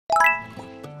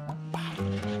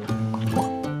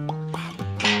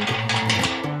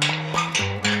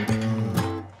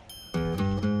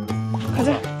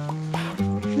가자.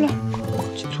 일로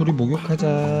와. 진솔이 목욕하자.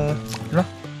 일로 와.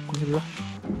 일로 와.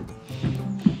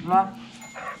 일로 와.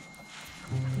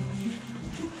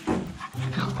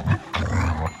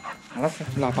 알았어.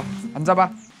 일로 와봐.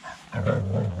 앉아봐. 일로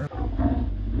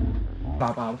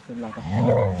와봐. 알았어. 일로 와봐.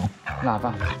 일로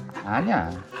와봐.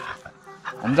 아니야.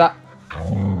 앉아.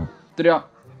 엎드려.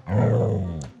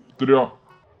 엎드려.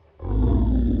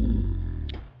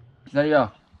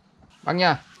 기다려.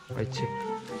 빵야. 옳지.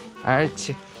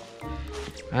 옳지.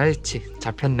 옳지.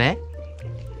 잡혔네.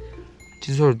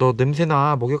 진솔 너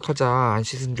냄새나. 목욕하자. 안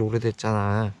씻은 지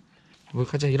오래됐잖아.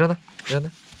 목욕하자. 일어나. 일어나.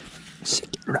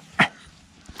 일어나.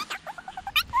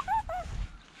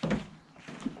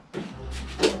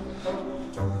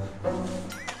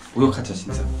 목욕하자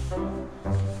진짜.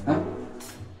 어?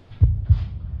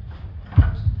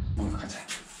 목욕하자.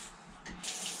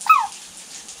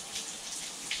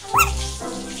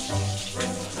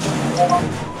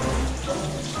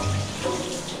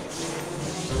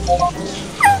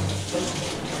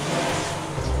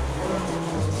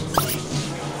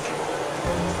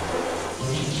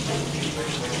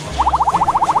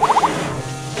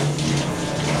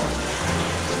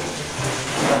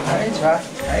 아이 좋아.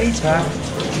 아이 좋아.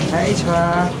 아이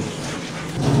좋아.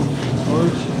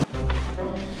 옳지.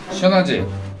 시원하지?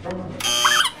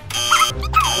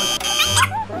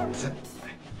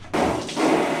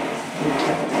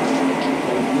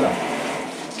 뭐야?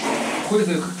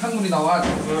 거기서 흙탕물이 나와.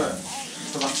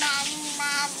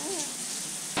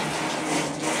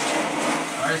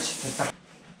 옳지. 됐다.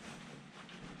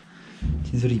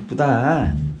 진솔이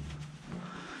이쁘다.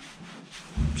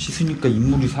 씻으니까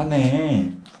인물이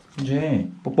사네. 이제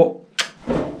뽀뽀.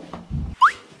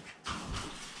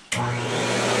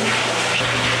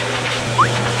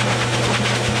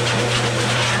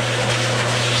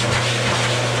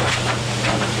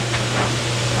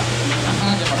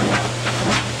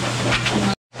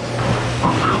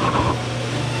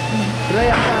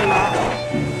 그래야 빨라.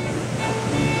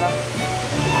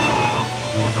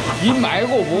 입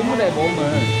말고 몸을 해,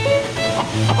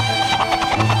 몸을.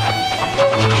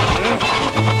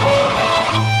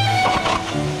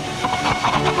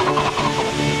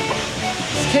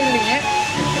 스케일링해?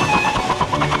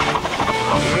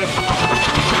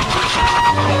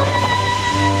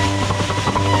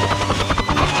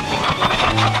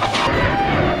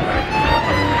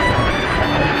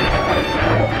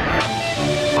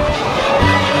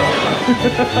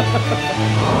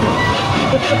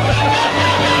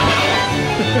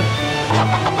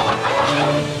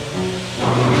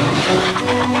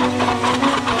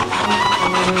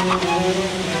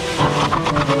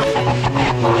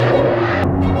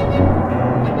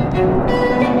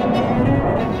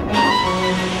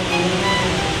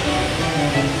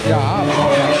 야,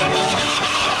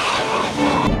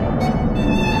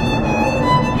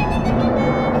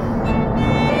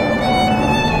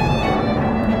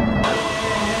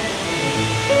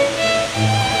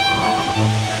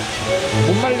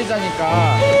 못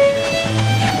말리자니까.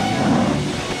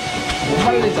 못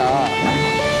말리자.